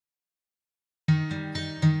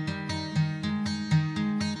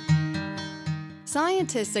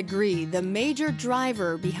Scientists agree the major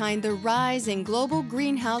driver behind the rise in global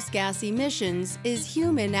greenhouse gas emissions is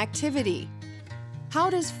human activity. How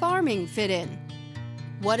does farming fit in?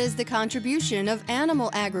 What is the contribution of animal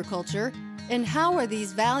agriculture, and how are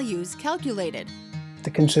these values calculated?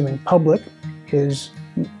 The consuming public is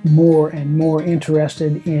more and more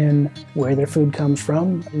interested in where their food comes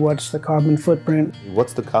from, what's the carbon footprint.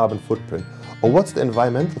 What's the carbon footprint? Or what's the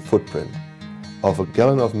environmental footprint of a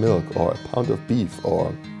gallon of milk or a pound of beef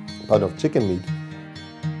or a pound of chicken meat?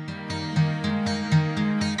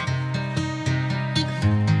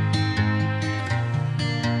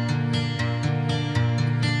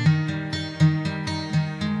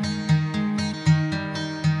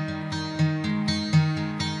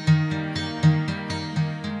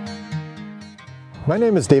 My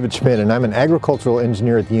name is David Schmidt, and I'm an agricultural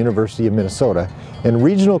engineer at the University of Minnesota and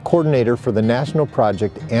regional coordinator for the national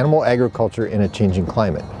project Animal Agriculture in a Changing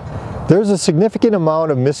Climate. There's a significant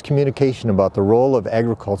amount of miscommunication about the role of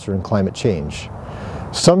agriculture in climate change.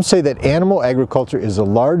 Some say that animal agriculture is the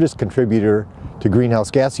largest contributor to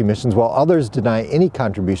greenhouse gas emissions, while others deny any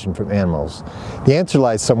contribution from animals. The answer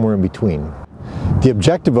lies somewhere in between. The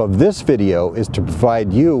objective of this video is to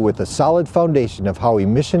provide you with a solid foundation of how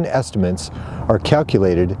emission estimates are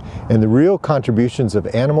calculated and the real contributions of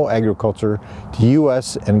animal agriculture to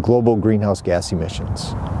U.S. and global greenhouse gas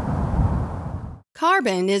emissions.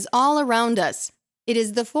 Carbon is all around us. It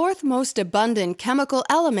is the fourth most abundant chemical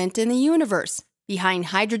element in the universe, behind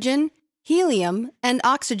hydrogen, helium, and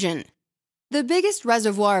oxygen. The biggest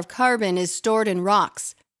reservoir of carbon is stored in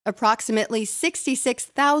rocks, approximately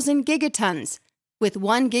 66,000 gigatons, with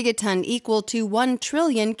 1 gigaton equal to 1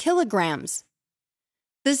 trillion kilograms.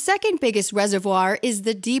 The second biggest reservoir is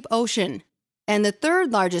the deep ocean, and the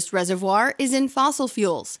third largest reservoir is in fossil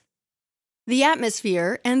fuels. The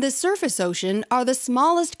atmosphere and the surface ocean are the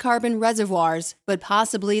smallest carbon reservoirs, but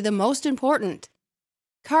possibly the most important.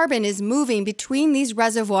 Carbon is moving between these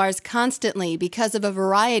reservoirs constantly because of a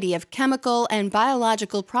variety of chemical and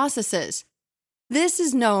biological processes. This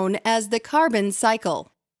is known as the carbon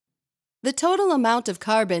cycle. The total amount of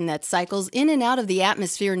carbon that cycles in and out of the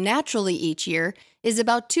atmosphere naturally each year is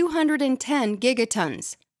about 210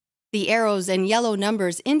 gigatons. The arrows and yellow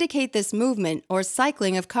numbers indicate this movement or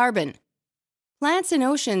cycling of carbon. Plants and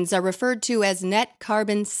oceans are referred to as net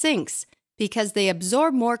carbon sinks because they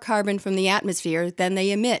absorb more carbon from the atmosphere than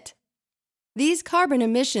they emit. These carbon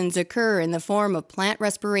emissions occur in the form of plant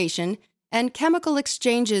respiration and chemical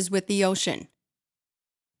exchanges with the ocean.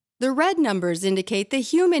 The red numbers indicate the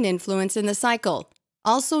human influence in the cycle,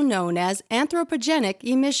 also known as anthropogenic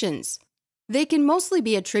emissions. They can mostly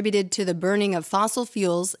be attributed to the burning of fossil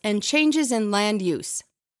fuels and changes in land use.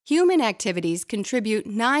 Human activities contribute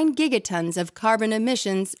 9 gigatons of carbon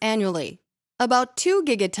emissions annually. About 2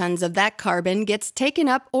 gigatons of that carbon gets taken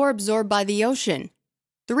up or absorbed by the ocean.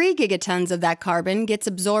 3 gigatons of that carbon gets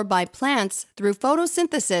absorbed by plants through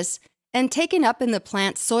photosynthesis and taken up in the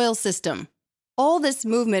plant soil system. All this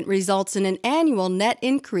movement results in an annual net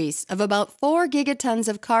increase of about 4 gigatons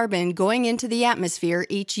of carbon going into the atmosphere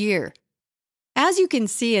each year. As you can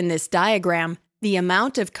see in this diagram, the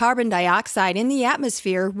amount of carbon dioxide in the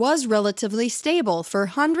atmosphere was relatively stable for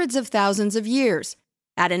hundreds of thousands of years,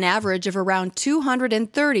 at an average of around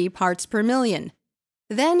 230 parts per million.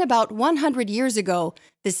 Then, about 100 years ago,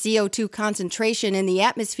 the CO2 concentration in the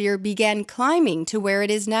atmosphere began climbing to where it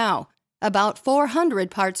is now, about 400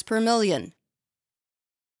 parts per million.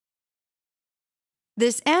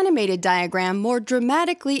 This animated diagram more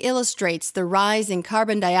dramatically illustrates the rise in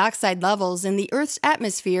carbon dioxide levels in the Earth's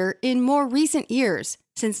atmosphere in more recent years,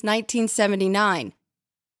 since 1979.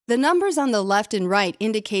 The numbers on the left and right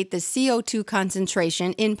indicate the CO2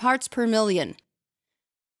 concentration in parts per million.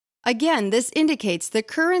 Again, this indicates the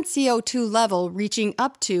current CO2 level reaching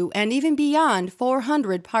up to and even beyond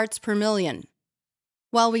 400 parts per million.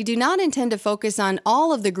 While we do not intend to focus on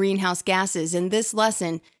all of the greenhouse gases in this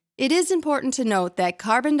lesson, it is important to note that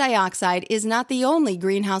carbon dioxide is not the only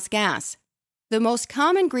greenhouse gas. The most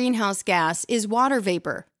common greenhouse gas is water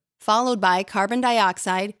vapor, followed by carbon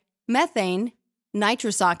dioxide, methane,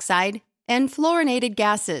 nitrous oxide, and fluorinated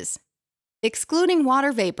gases. Excluding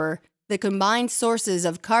water vapor, the combined sources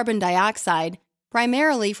of carbon dioxide,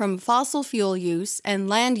 primarily from fossil fuel use and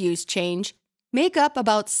land use change, make up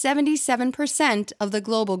about 77% of the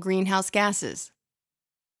global greenhouse gases.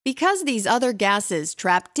 Because these other gases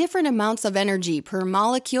trap different amounts of energy per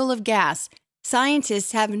molecule of gas,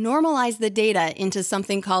 scientists have normalized the data into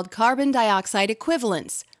something called carbon dioxide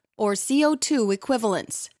equivalence, or CO2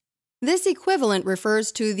 equivalence. This equivalent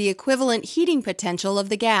refers to the equivalent heating potential of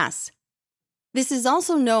the gas. This is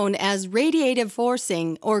also known as radiative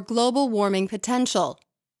forcing or global warming potential.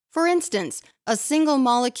 For instance, a single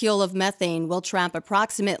molecule of methane will trap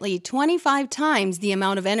approximately 25 times the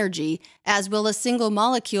amount of energy as will a single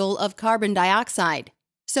molecule of carbon dioxide.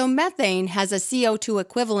 So methane has a CO2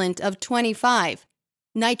 equivalent of 25.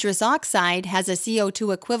 Nitrous oxide has a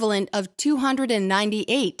CO2 equivalent of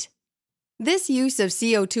 298. This use of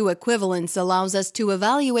CO2 equivalents allows us to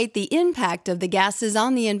evaluate the impact of the gases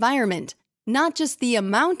on the environment, not just the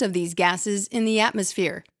amount of these gases in the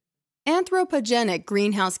atmosphere. Anthropogenic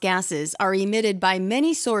greenhouse gases are emitted by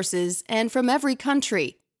many sources and from every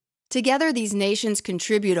country. Together, these nations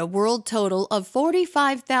contribute a world total of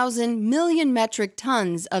 45,000 million metric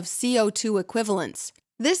tons of CO2 equivalents.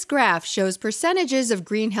 This graph shows percentages of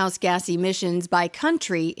greenhouse gas emissions by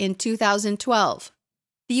country in 2012.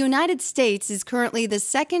 The United States is currently the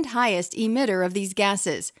second highest emitter of these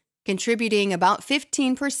gases, contributing about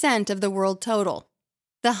 15% of the world total.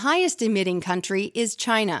 The highest emitting country is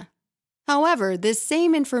China. However, this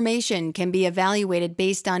same information can be evaluated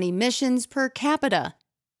based on emissions per capita.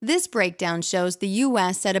 This breakdown shows the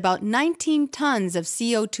U.S. at about 19 tons of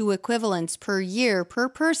CO2 equivalents per year per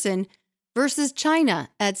person versus China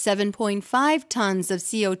at 7.5 tons of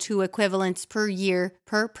CO2 equivalents per year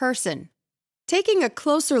per person. Taking a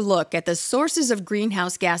closer look at the sources of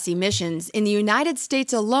greenhouse gas emissions in the United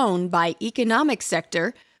States alone by economic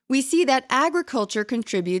sector, we see that agriculture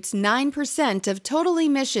contributes 9% of total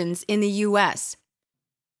emissions in the U.S.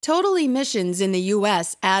 Total emissions in the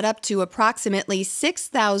U.S. add up to approximately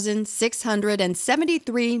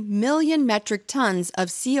 6,673 million metric tons of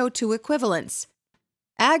CO2 equivalents.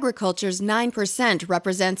 Agriculture's 9%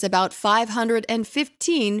 represents about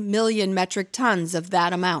 515 million metric tons of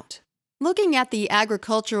that amount. Looking at the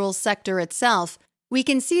agricultural sector itself, we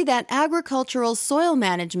can see that agricultural soil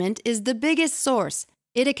management is the biggest source.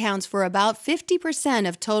 It accounts for about 50%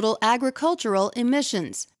 of total agricultural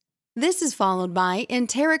emissions. This is followed by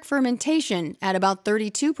enteric fermentation at about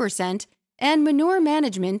 32% and manure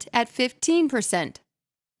management at 15%.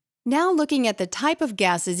 Now looking at the type of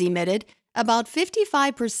gases emitted, about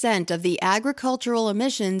 55% of the agricultural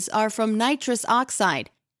emissions are from nitrous oxide,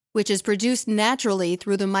 which is produced naturally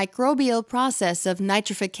through the microbial process of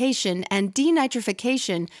nitrification and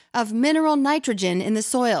denitrification of mineral nitrogen in the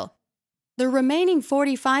soil. The remaining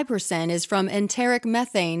 45% is from enteric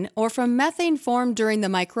methane or from methane formed during the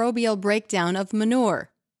microbial breakdown of manure.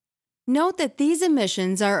 Note that these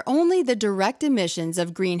emissions are only the direct emissions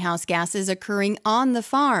of greenhouse gases occurring on the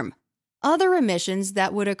farm. Other emissions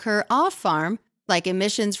that would occur off-farm, like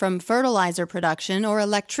emissions from fertilizer production or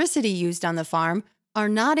electricity used on the farm, are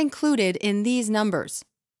not included in these numbers.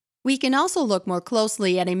 We can also look more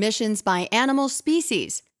closely at emissions by animal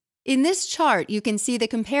species. In this chart, you can see the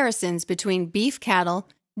comparisons between beef cattle,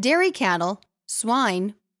 dairy cattle,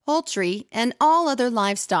 swine, poultry, and all other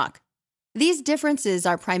livestock. These differences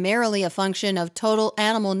are primarily a function of total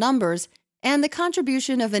animal numbers and the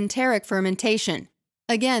contribution of enteric fermentation.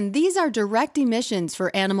 Again, these are direct emissions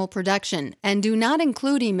for animal production and do not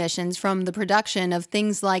include emissions from the production of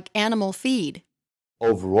things like animal feed.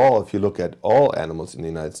 Overall, if you look at all animals in the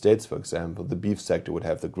United States, for example, the beef sector would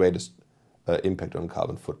have the greatest impact on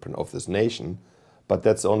carbon footprint of this nation, but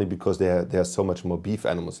that's only because there are so much more beef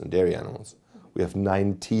animals than dairy animals. We have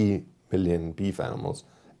 90 million beef animals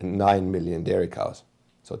and 9 million dairy cows,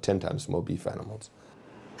 so 10 times more beef animals.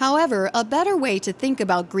 However, a better way to think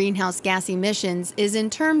about greenhouse gas emissions is in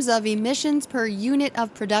terms of emissions per unit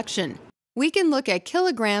of production. We can look at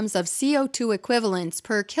kilograms of CO2 equivalents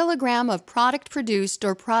per kilogram of product produced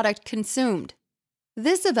or product consumed.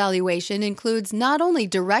 This evaluation includes not only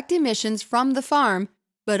direct emissions from the farm,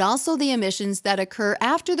 but also the emissions that occur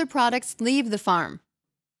after the products leave the farm.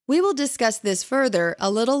 We will discuss this further a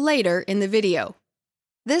little later in the video.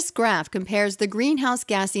 This graph compares the greenhouse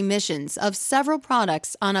gas emissions of several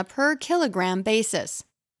products on a per kilogram basis.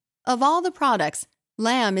 Of all the products,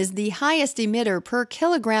 lamb is the highest emitter per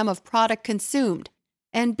kilogram of product consumed,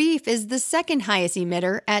 and beef is the second highest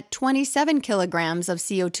emitter at 27 kilograms of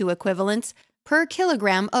CO2 equivalents per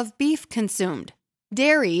kilogram of beef consumed.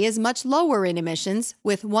 Dairy is much lower in emissions,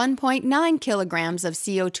 with 1.9 kilograms of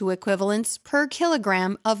CO2 equivalents per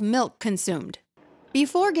kilogram of milk consumed.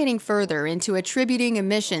 Before getting further into attributing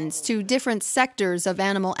emissions to different sectors of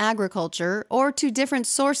animal agriculture or to different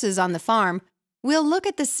sources on the farm, we'll look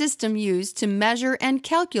at the system used to measure and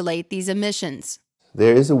calculate these emissions.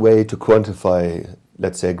 There is a way to quantify,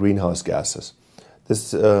 let's say, greenhouse gases.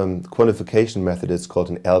 This quantification method is called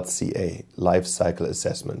an LCA, life cycle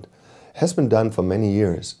assessment. It has been done for many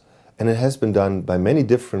years, and it has been done by many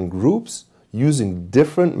different groups using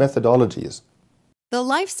different methodologies. The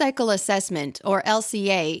life cycle assessment, or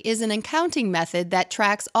LCA, is an accounting method that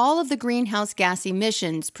tracks all of the greenhouse gas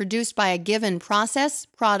emissions produced by a given process,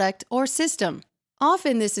 product, or system.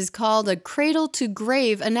 Often this is called a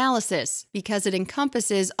cradle-to-grave analysis because it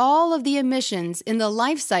encompasses all of the emissions in the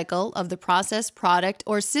life cycle of the process, product,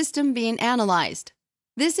 or system being analyzed.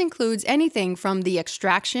 This includes anything from the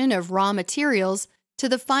extraction of raw materials to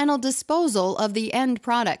the final disposal of the end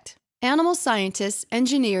product. Animal scientists,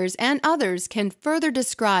 engineers, and others can further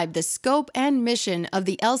describe the scope and mission of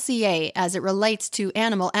the LCA as it relates to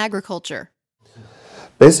animal agriculture.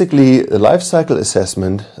 Basically, the life cycle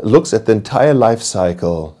assessment looks at the entire life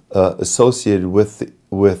cycle associated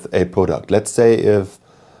with a product. Let's say if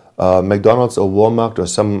McDonald's or Walmart or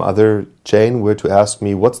some other chain were to ask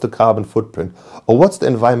me what's the carbon footprint or what's the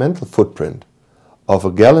environmental footprint of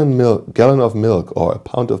a gallon of milk or a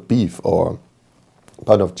pound of beef or a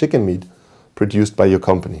pound of chicken meat produced by your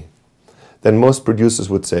company, then most producers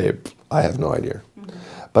would say, I have no idea.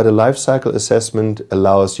 But a life cycle assessment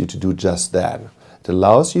allows you to do just that. It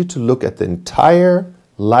allows you to look at the entire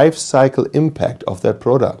life cycle impact of that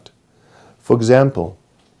product. For example,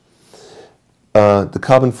 the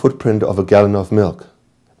carbon footprint of a gallon of milk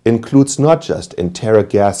includes not just enteric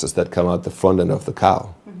gases that come out the front end of the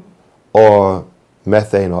cow, or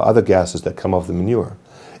methane or other gases that come off the manure.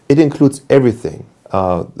 It includes everything,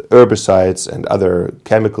 herbicides and other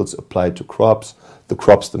chemicals applied to crops, the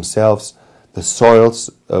crops themselves, the soils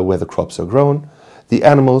where the crops are grown, the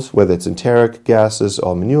animals, whether it's enteric gases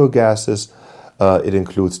or manure gases. It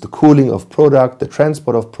includes the cooling of product, the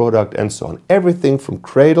transport of product, and so on. Everything from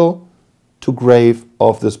cradle to grave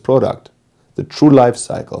of this product, the true life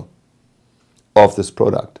cycle of this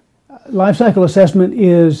product. Life cycle assessment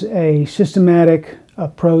is a systematic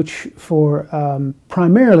approach for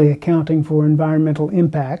primarily accounting for environmental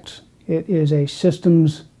impacts. It is a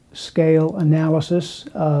systems scale analysis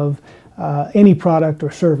of any product or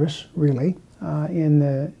service, really. In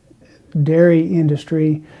the dairy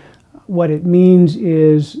industry, what it means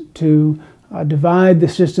is to divide the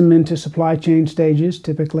system into supply chain stages,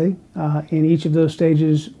 typically. In each of those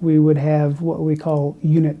stages, we would have what we call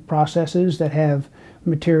unit processes that have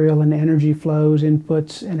material and energy flows,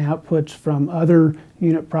 inputs and outputs from other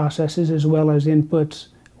unit processes, as well as inputs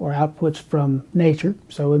or outputs from nature,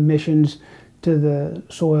 so emissions to the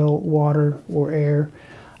soil, water, or air.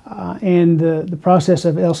 And the process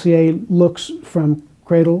of LCA looks from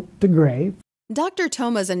cradle to grave. Dr.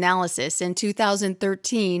 Thoma's analysis in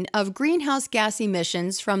 2013 of greenhouse gas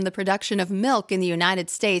emissions from the production of milk in the United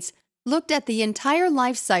States looked at the entire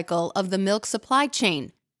life cycle of the milk supply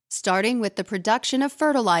chain, starting with the production of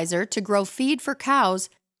fertilizer to grow feed for cows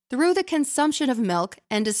through the consumption of milk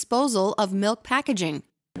and disposal of milk packaging.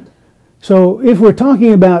 So if we're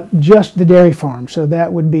talking about just the dairy farm, so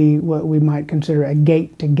that would be what we might consider a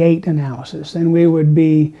gate-to-gate analysis, then we would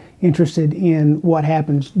be interested in what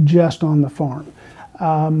happens just on the farm.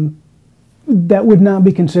 That would not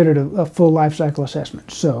be considered a full life cycle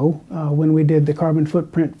assessment. So when we did the carbon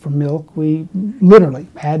footprint for milk, we literally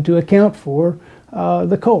had to account for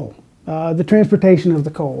the coal, the transportation of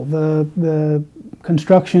the coal, the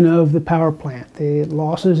construction of the power plant, the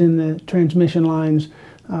losses in the transmission lines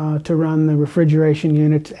to run the refrigeration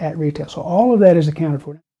units at retail. So all of that is accounted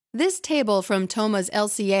for. This table from Thoma's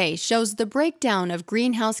LCA shows the breakdown of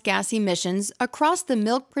greenhouse gas emissions across the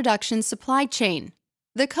milk production supply chain.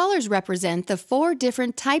 The colors represent the 4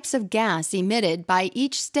 different types of gas emitted by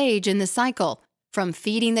each stage in the cycle, from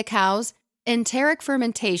feeding the cows, enteric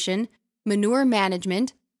fermentation, manure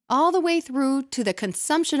management, all the way through to the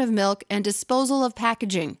consumption of milk and disposal of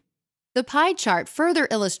packaging. The pie chart further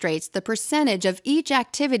illustrates the percentage of each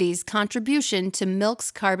activity's contribution to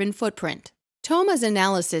milk's carbon footprint. Thoma's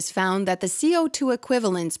analysis found that the CO2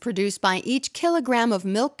 equivalents produced by each kilogram of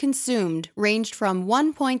milk consumed ranged from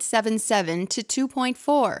 1.77 to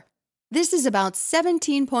 2.4. This is about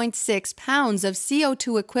 17.6 pounds of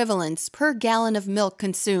CO2 equivalents per gallon of milk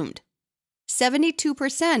consumed.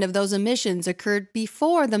 72% of those emissions occurred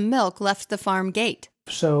before the milk left the farm gate.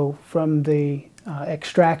 So from the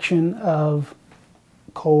extraction of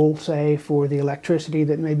coal, say, for the electricity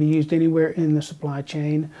that may be used anywhere in the supply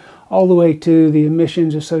chain, all the way to the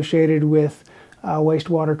emissions associated with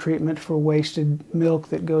wastewater treatment for wasted milk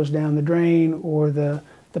that goes down the drain, or the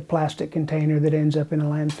plastic container that ends up in a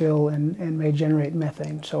landfill and may generate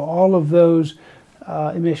methane. So all of those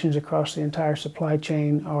emissions across the entire supply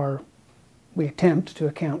chain we attempt to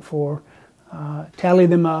account for, tally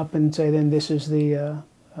them up and say then this is the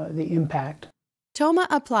impact. Thoma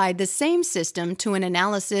applied the same system to an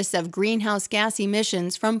analysis of greenhouse gas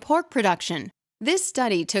emissions from pork production, This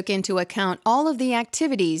study took into account all of the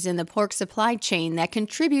activities in the pork supply chain that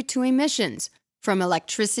contribute to emissions, from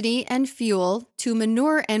electricity and fuel to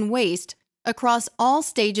manure and waste, across all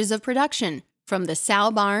stages of production, from the sow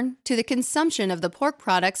barn to the consumption of the pork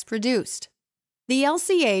products produced. The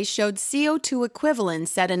LCA showed CO2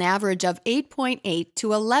 equivalents at an average of 8.8 to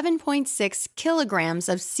 11.6 kilograms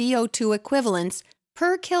of CO2 equivalents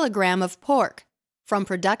per kilogram of pork, from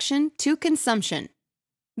production to consumption.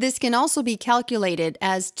 This can also be calculated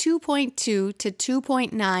as 2.2 to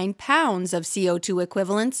 2.9 pounds of CO2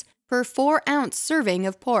 equivalents per 4-ounce serving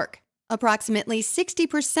of pork. Approximately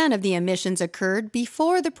 60% of the emissions occurred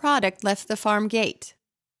before the product left the farm gate.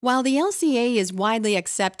 While the LCA is widely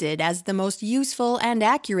accepted as the most useful and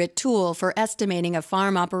accurate tool for estimating a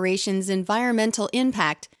farm operation's environmental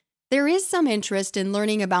impact, there is some interest in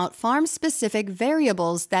learning about farm-specific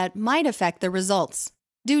variables that might affect the results.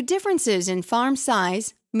 Do differences in farm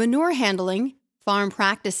size, manure handling, farm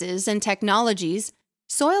practices and technologies,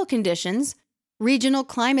 soil conditions, regional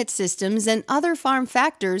climate systems, and other farm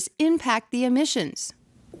factors impact the emissions?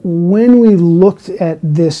 When we looked at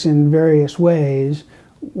this in various ways,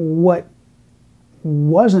 what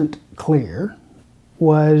wasn't clear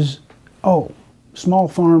was, small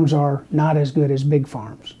farms are not as good as big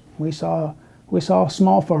farms. We saw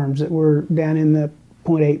small farms that were down in the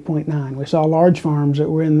 0.8, 0.9. We saw large farms that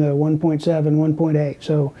were in the 1.7, 1.8.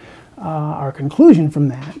 So our conclusion from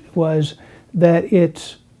that was that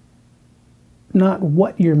it's not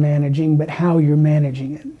what you're managing, but how you're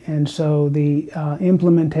managing it. And so the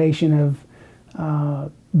implementation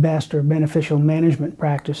of best or beneficial management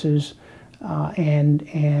practices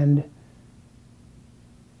and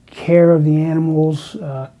care of the animals,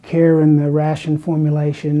 care in the ration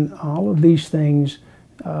formulation, all of these things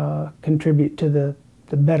contribute to the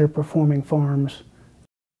better performing farms.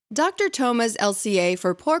 Dr. Thoma's LCA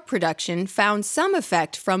for pork production found some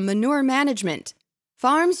effect from manure management.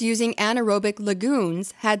 Farms using anaerobic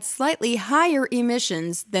lagoons had slightly higher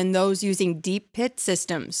emissions than those using deep pit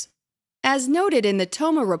systems. As noted in the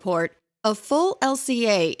Thoma report, a full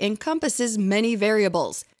LCA encompasses many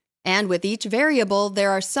variables, and with each variable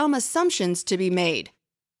there are some assumptions to be made.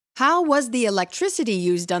 How was the electricity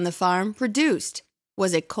used on the farm produced?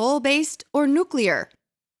 Was it coal-based or nuclear?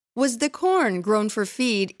 Was the corn grown for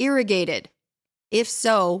feed irrigated? If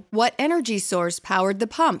so, what energy source powered the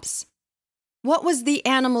pumps? What was the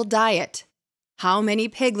animal diet? How many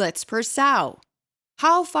piglets per sow?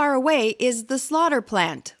 How far away is the slaughter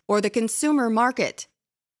plant or the consumer market?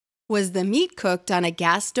 Was the meat cooked on a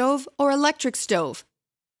gas stove or electric stove?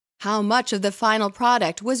 How much of the final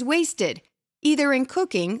product was wasted, either in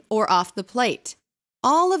cooking or off the plate?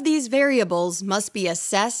 All of these variables must be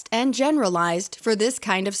assessed and generalized for this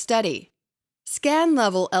kind of study.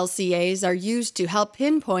 Scan-level LCAs are used to help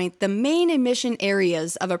pinpoint the main emission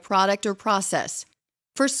areas of a product or process.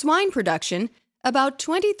 For swine production, about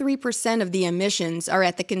 23% of the emissions are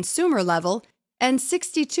at the consumer level and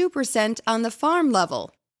 62% on the farm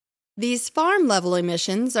level. These farm-level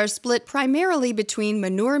emissions are split primarily between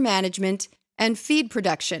manure management and feed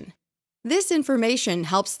production. This information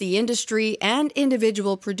helps the industry and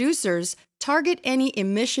individual producers target any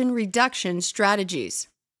emission reduction strategies.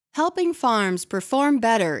 Helping farms perform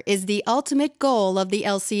better is the ultimate goal of the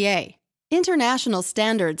LCA. International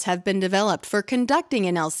standards have been developed for conducting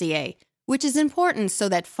an LCA, which is important so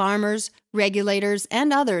that farmers, regulators,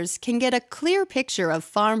 and others can get a clear picture of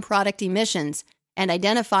farm product emissions and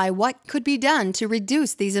identify what could be done to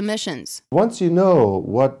reduce these emissions. Once you know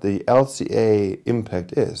what the LCA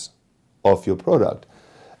impact is of your product,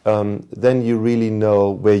 then you really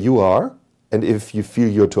know where you are, and if you feel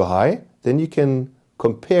you're too high, then you can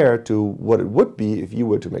compare to what it would be if you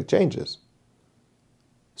were to make changes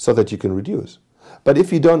so that you can reduce. But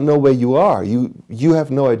if you don't know where you are, you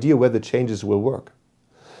have no idea where the changes will work.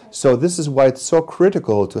 So this is why it's so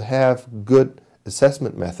critical to have good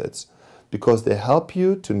assessment methods, because they help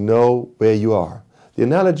you to know where you are. The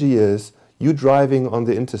analogy is you driving on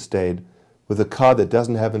the interstate with a car that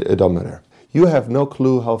doesn't have an odometer. You have no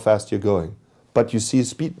clue how fast you're going, but you see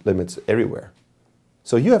speed limits everywhere.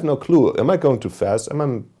 So you have no clue, am I going too fast?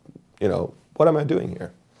 What am I doing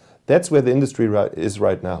here? That's where the industry is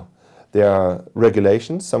right now. There are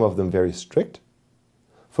regulations, some of them very strict,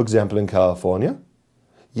 for example in California,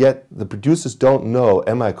 yet the producers don't know,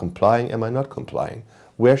 am I complying, am I not complying?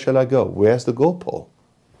 Where shall I go? Where's the goal pole?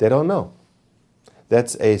 They don't know.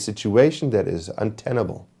 That's a situation that is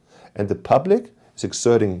untenable. And the public is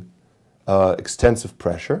exerting extensive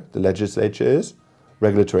pressure. The legislature is,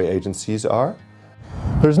 regulatory agencies are.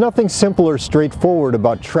 There's nothing simple or straightforward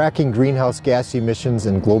about tracking greenhouse gas emissions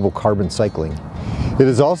and global carbon cycling. It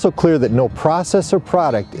is also clear that no process or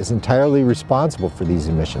product is entirely responsible for these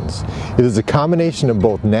emissions. It is a combination of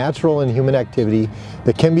both natural and human activity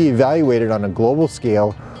that can be evaluated on a global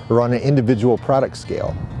scale or on an individual product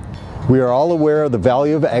scale. We are all aware of the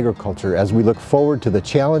value of agriculture as we look forward to the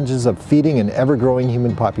challenges of feeding an ever-growing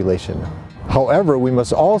human population. However, we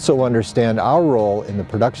must also understand our role in the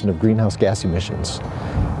production of greenhouse gas emissions.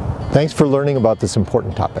 Thanks for learning about this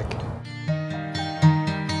important topic.